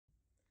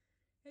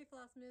Hey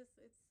Flossmas,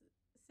 it's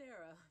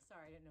Sarah.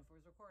 Sorry, I didn't know if it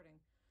was recording.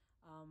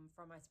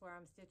 From I Swear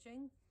I'm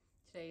Stitching.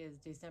 Today is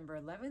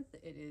December 11th.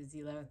 It is the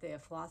 11th day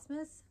of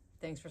Flossmas.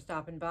 Thanks for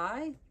stopping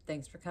by.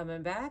 Thanks for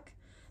coming back.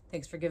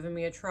 Thanks for giving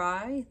me a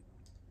try.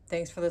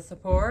 Thanks for the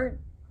support.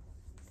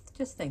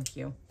 Just thank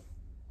you.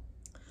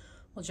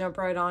 We'll jump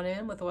right on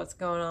in with what's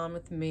going on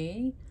with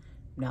me.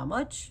 Not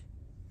much.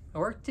 I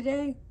worked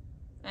today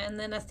and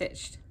then I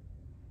stitched.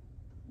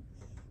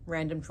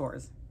 Random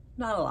chores.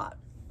 Not a lot.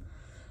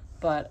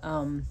 But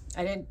I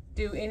didn't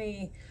do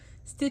any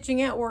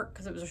stitching at work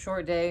because it was a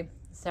short day.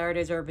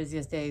 Saturdays are our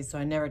busiest days, so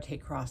I never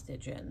take cross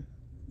stitch in.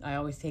 I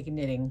always take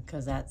knitting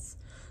because that's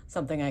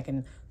something I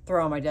can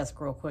throw on my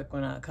desk real quick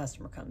when a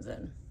customer comes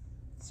in.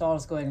 So I'll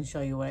just go ahead and show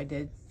you what I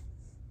did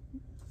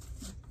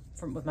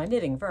with my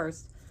knitting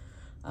first.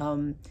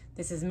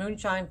 This is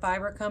Moonshine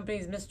Fiber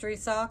Company's mystery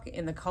sock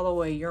in the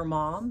colorway Your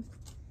Mom.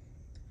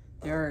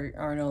 They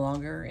are no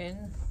longer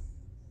in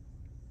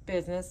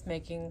business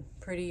making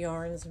pretty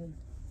yarns and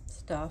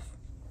stuff,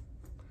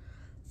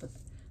 but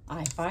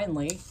I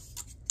finally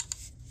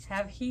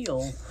have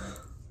heels.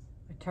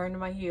 I turned to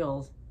my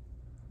heels.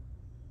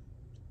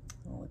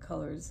 All the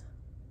colors,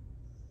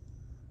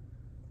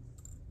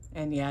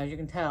 and yeah, as you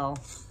can tell,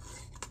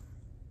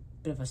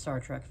 bit of a Star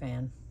Trek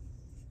fan.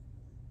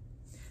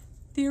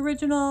 The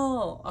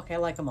original. Okay, I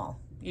like them all,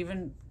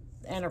 even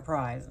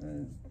Enterprise,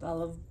 and I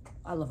love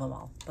them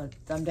all. But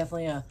I'm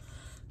definitely a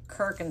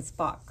Kirk and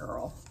Spock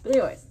girl. But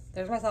anyways,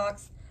 there's my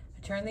socks.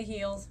 I turned the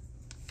heels.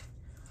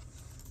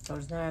 So I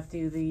just now have to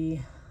do the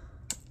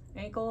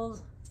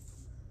ankles,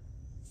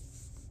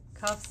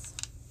 cuffs,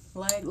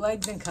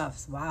 legs and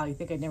cuffs. Wow, you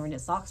think I'd never knit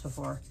socks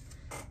before.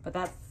 But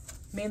that's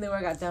mainly what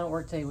I got done at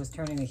work today, was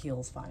turning the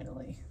heels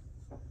finally.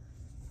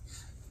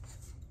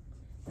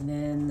 And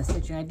then the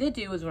stitching I did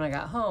do was when I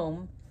got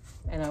home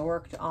and I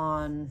worked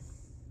on,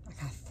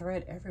 I got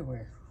thread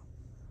everywhere.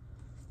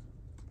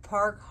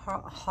 Park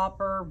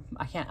Hopper,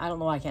 I don't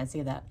know why I can't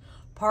see that.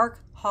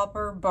 Park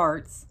Hopper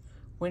Bart's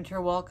Winter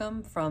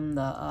Welcome from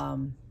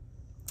the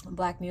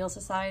Black Needle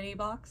Society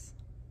box,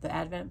 the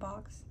Advent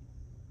box.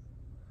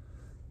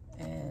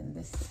 And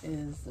this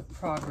is the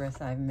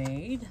progress I've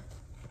made.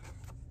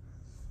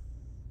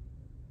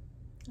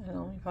 I don't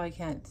know, you probably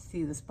can't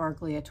see the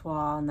sparkly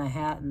etoile and the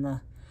hat and the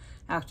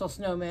actual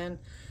snowman.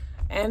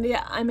 And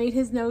yeah, I made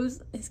his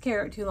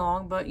carrot too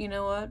long, but you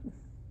know what?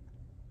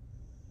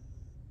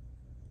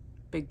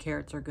 Big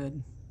carrots are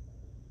good.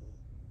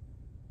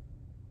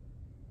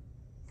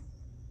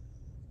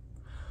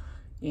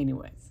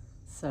 Anyways,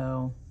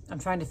 so I'm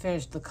trying to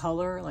finish the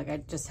color. Like, I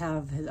just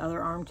have his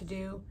other arm to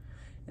do,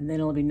 and then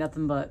it'll be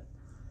nothing but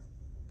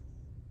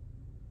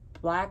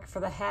black for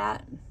the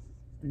hat,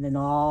 and then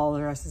all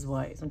the rest is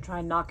white. So I'm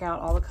trying to knock out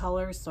all the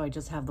colors so I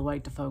just have the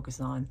white to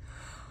focus on.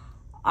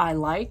 I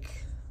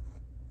like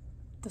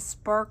the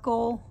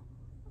sparkle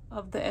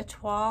of the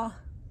etoile,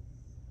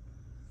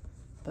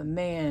 but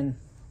man,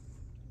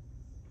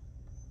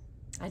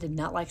 I did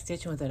not like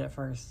stitching with it at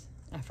first.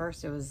 At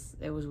first it was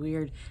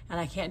weird, and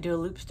I can't do a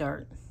loop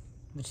start,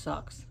 which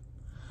sucks.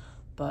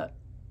 But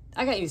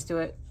I got used to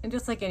it, and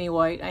just like any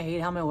white, I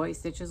hate how my white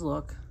stitches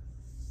look.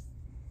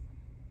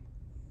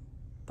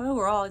 But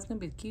overall, it's gonna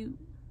be cute.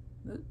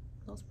 Ooh,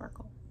 little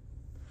sparkle.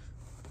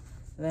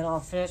 And then I'll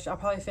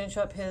probably finish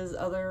up his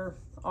other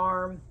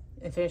arm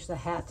and finish the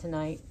hat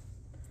tonight,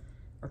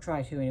 or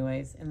try to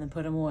anyways, and then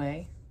put him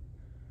away.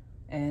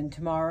 And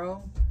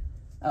tomorrow,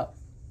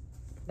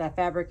 that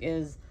fabric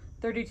is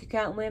 32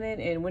 count linen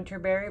in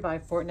Winterberry by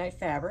Fortnite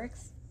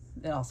Fabrics.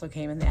 It also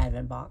came in the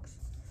Advent box.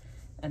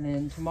 And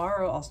then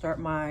tomorrow I'll start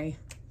my,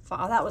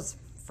 that was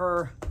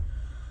for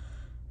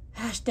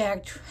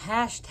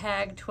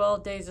hashtag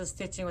 12 days of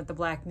stitching with the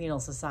Black Needle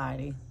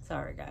Society.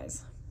 Sorry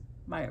guys,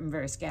 I'm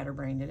very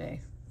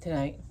scatterbrained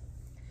tonight.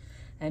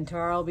 And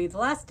tomorrow will be the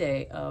last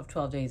day of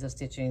 12 days of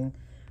stitching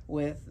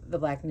with the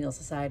Black Needle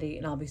Society,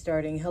 and I'll be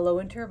starting Hello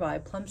Winter by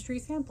Plum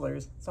Street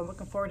Samplers. So I'm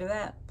looking forward to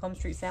that. Plum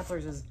Street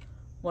Samplers is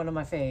one of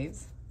my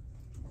faves.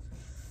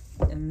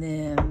 And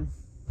then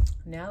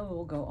now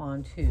we'll go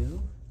on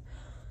to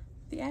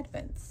the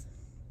Advents.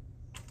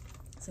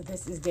 So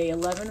this is day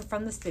 11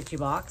 from the Stitchy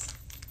box.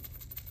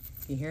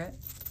 Can you hear it?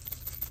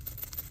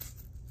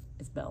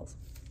 It's bells.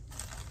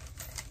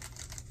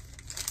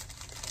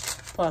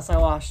 Plus I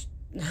washed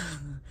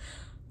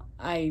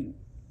I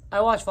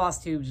wash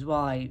floss tubes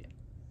while I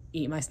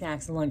eat my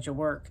snacks and lunch at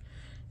work,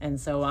 and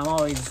so I'm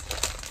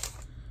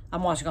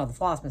washing all the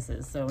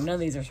Flossmases, so none of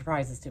these are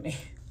surprises to me.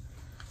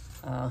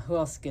 Who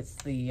else gets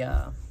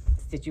the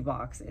Stitchy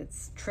box?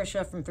 It's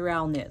Trisha from Through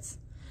Owl Knits.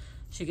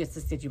 She gets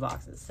the Stitchy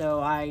boxes, so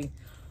I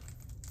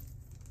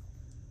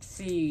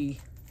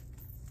see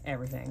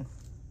everything,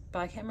 but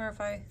I can't remember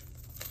if I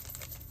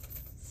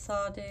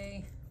saw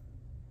day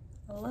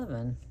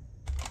 11.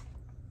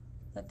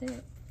 That day,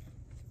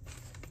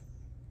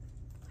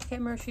 I can't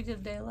remember if she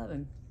did day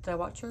 11. Did I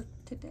watch her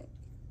today?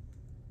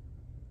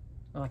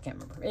 Oh, I can't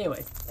remember.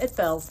 Anyways, it's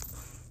bells.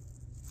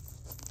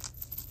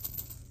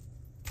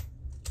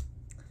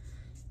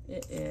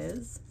 It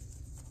is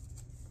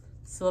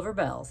silver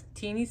bells.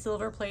 Teeny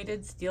silver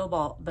plated steel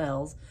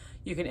bells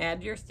you can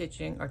add to your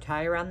stitching or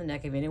tie around the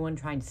neck of anyone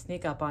trying to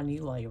sneak up on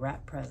you while you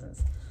wrap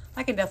presents.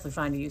 I can definitely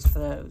find a use for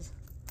those.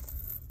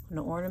 An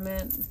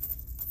ornament,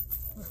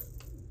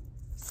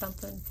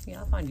 something. Yeah,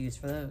 I'll find a use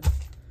for those.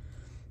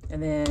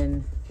 And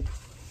then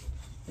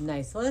a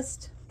nice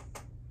list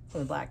for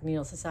the Black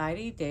Needle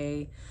Society.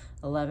 Day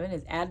 11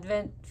 is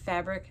Advent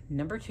Fabric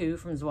number 2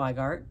 from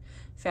Zweigart.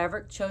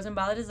 Fabric chosen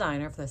by the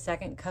designer for the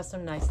second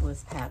custom nice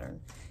list pattern.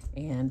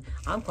 And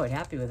I'm quite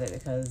happy with it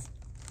because,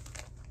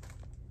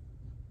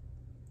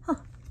 it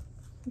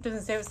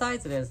doesn't say what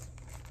size it is.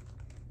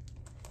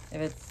 If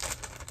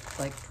it's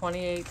like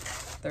 28,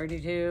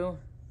 32,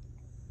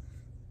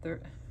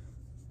 30.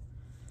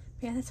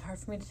 Yeah, that's hard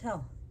for me to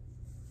tell.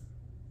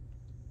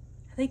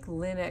 I think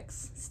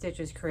Linux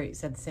Stitches Crate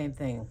said the same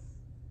thing.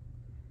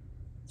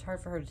 It's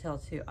hard for her to tell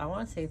too. I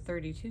want to say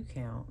 32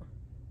 count.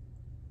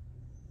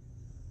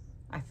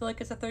 I feel like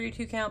it's a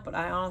 32 count, but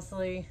I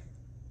honestly,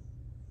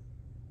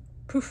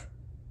 poof,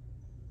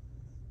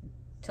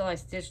 till I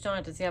stitched on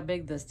it to see how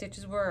big the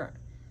stitches were,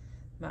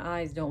 my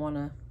eyes don't want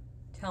to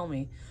tell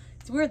me.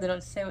 It's weird they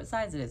don't say what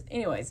size it is.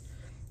 Anyways,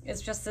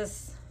 it's just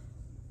this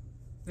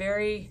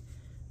very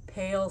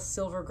pale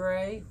silver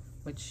gray,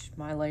 which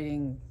my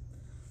lighting's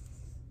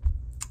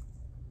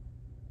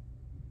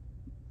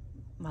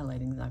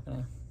not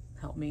gonna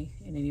help me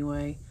in any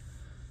way,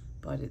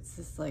 but it's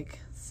this like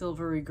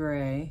silvery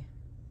gray,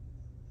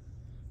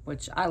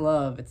 which I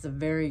love. It's a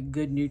very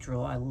good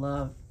neutral. I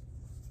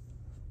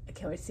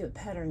can't wait to see what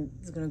pattern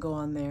is gonna go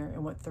on there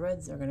and what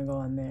threads are gonna go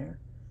on there.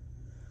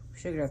 We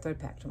should get our thread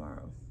pack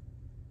tomorrow.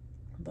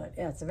 But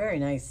yeah, it's a very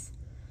nice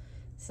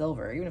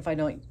silver. Even if I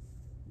don't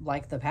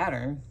like the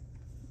pattern,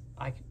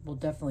 I will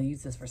definitely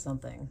use this for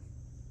something.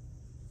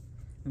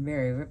 I'm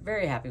very,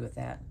 very happy with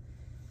that.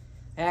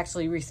 I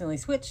actually recently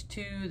switched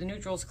to the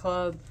Neutrals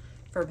Club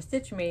for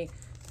Stitch Me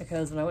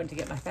because when I went to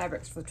get my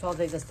fabrics for 12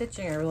 days of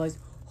stitching, I realized,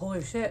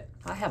 holy shit,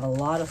 I have a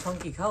lot of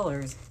funky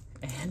colors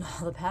and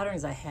all the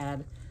patterns I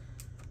had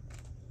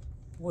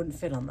wouldn't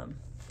fit on them.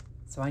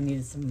 So I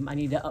need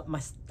to up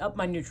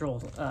my neutral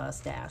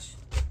stash.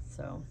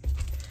 So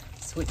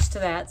switched to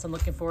that. So I'm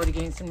looking forward to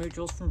getting some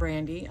neutrals from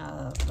Brandy.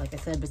 Like I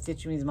said, but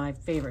Stitch Me is my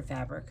favorite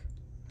fabric.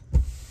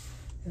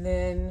 And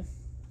then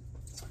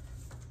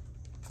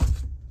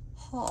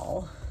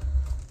haul.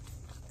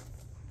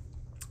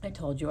 I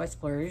told you I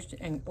splurged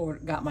and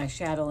got my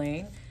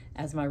chatelaine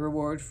as my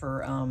reward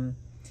for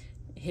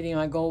hitting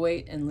my goal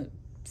weight and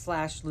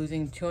 /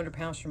 losing 200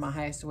 pounds from my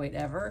highest weight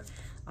ever.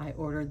 I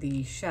ordered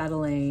the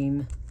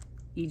chatelaine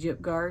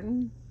Egypt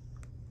Garden.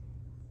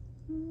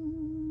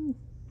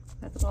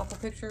 That's an awful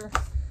picture.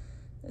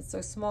 It's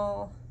so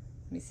small.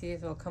 Let me see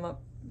if it'll come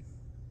up.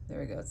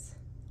 There it goes.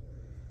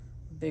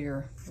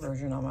 Bigger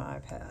version on my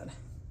iPad.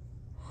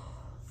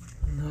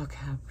 Look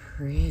how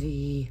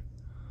pretty.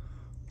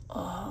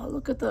 Oh,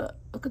 look at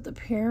the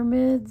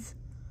pyramids.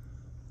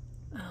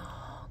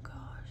 Oh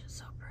gosh, it's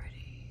so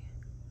pretty.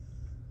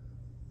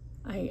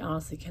 I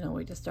honestly cannot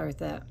wait to start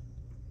that.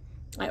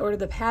 I ordered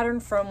the pattern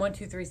from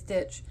 123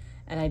 Stitch,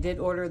 and I did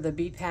order the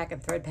bead pack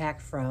and thread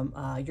pack from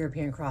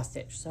European Cross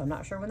Stitch. So I'm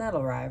not sure when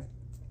that'll arrive,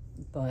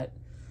 but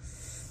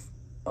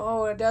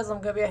oh, when it does,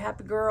 I'm gonna be a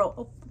happy girl.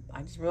 Oh,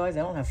 I just realized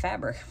I don't have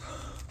fabric.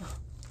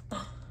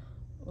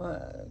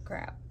 What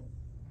crap.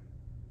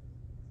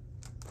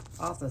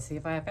 I'll have to see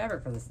if I have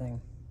fabric for this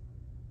thing.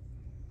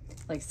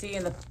 Like, see,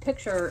 in the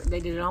picture, they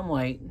did it on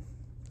white.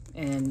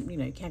 And, you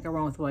know, you can't go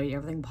wrong with white.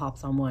 Everything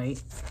pops on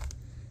white.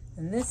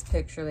 In this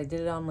picture, they did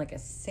it on, like, a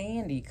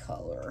sandy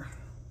color.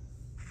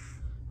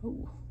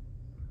 Ooh.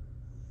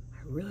 I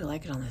really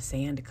like it on the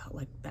sand color,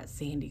 like that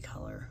sandy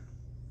color.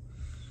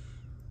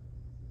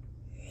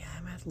 Yeah,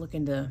 I might have to look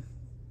into...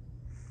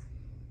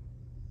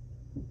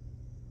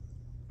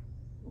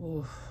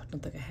 Oh, I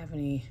don't think I have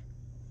any...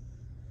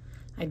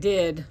 I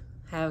did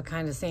have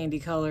kind of sandy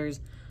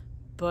colors,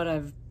 but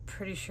I'm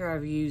pretty sure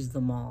I've used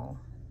them all.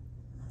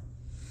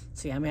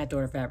 See, I may have to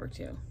order fabric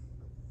too.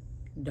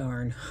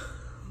 Darn.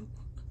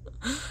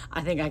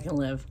 I think I can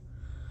live.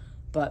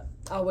 But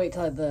I'll wait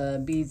till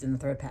the beads and the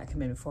thread pack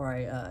come in before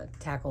I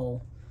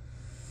tackle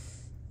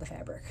the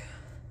fabric.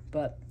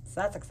 But so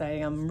that's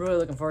exciting. I'm really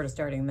looking forward to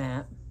starting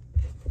that.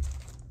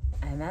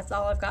 And that's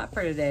all I've got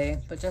for today.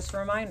 But just a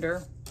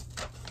reminder,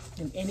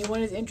 if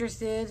anyone is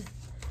interested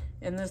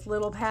in this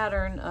little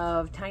pattern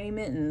of tiny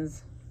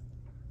mittens,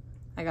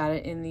 I got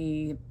it in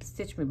the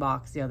Stitch Me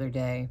box the other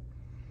day.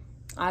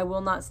 I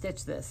will not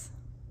stitch this.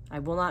 I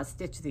will not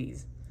stitch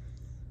these.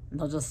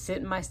 They'll just sit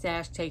in my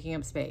stash taking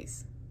up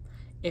space.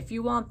 If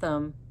you want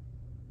them,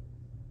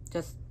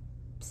 just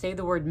say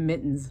the word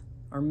mittens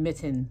or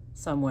mitten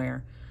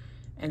somewhere,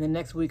 and the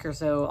next week or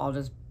so I'll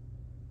just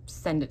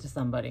send it to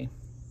somebody.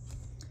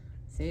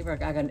 See, I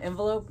got an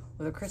envelope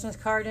with a Christmas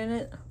card in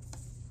it,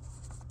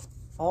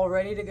 all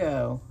ready to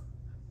go.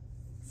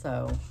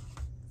 So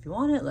if you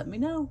want it, let me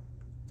know.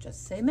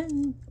 Just say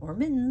mitten or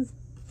mittens.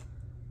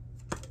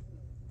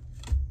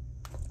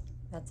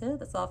 That's it.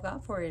 That's all I've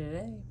got for you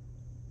today.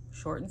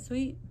 Short and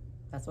sweet.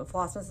 That's what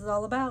Flossmas is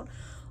all about.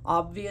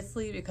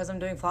 Obviously, because I'm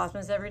doing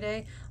Flossmas every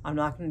day, I'm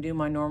not going to do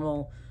my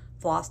normal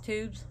floss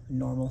tubes.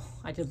 Normal.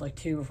 I did like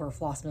 2 before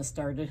Flossmas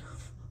started.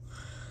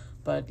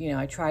 But, you know,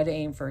 I try to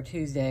aim for a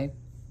Tuesday.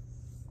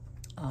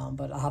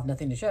 But I'll have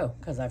nothing to show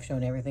because I've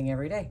shown everything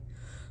every day.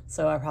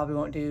 So I probably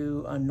won't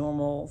do a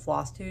normal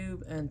floss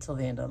tube until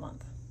the end of the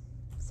month.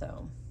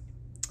 So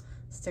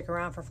stick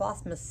around for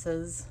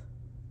Flossmases.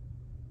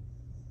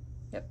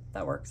 Yep,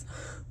 that works.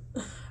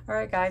 All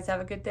right, guys,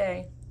 have a good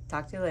day.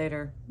 Talk to you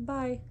later.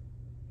 Bye.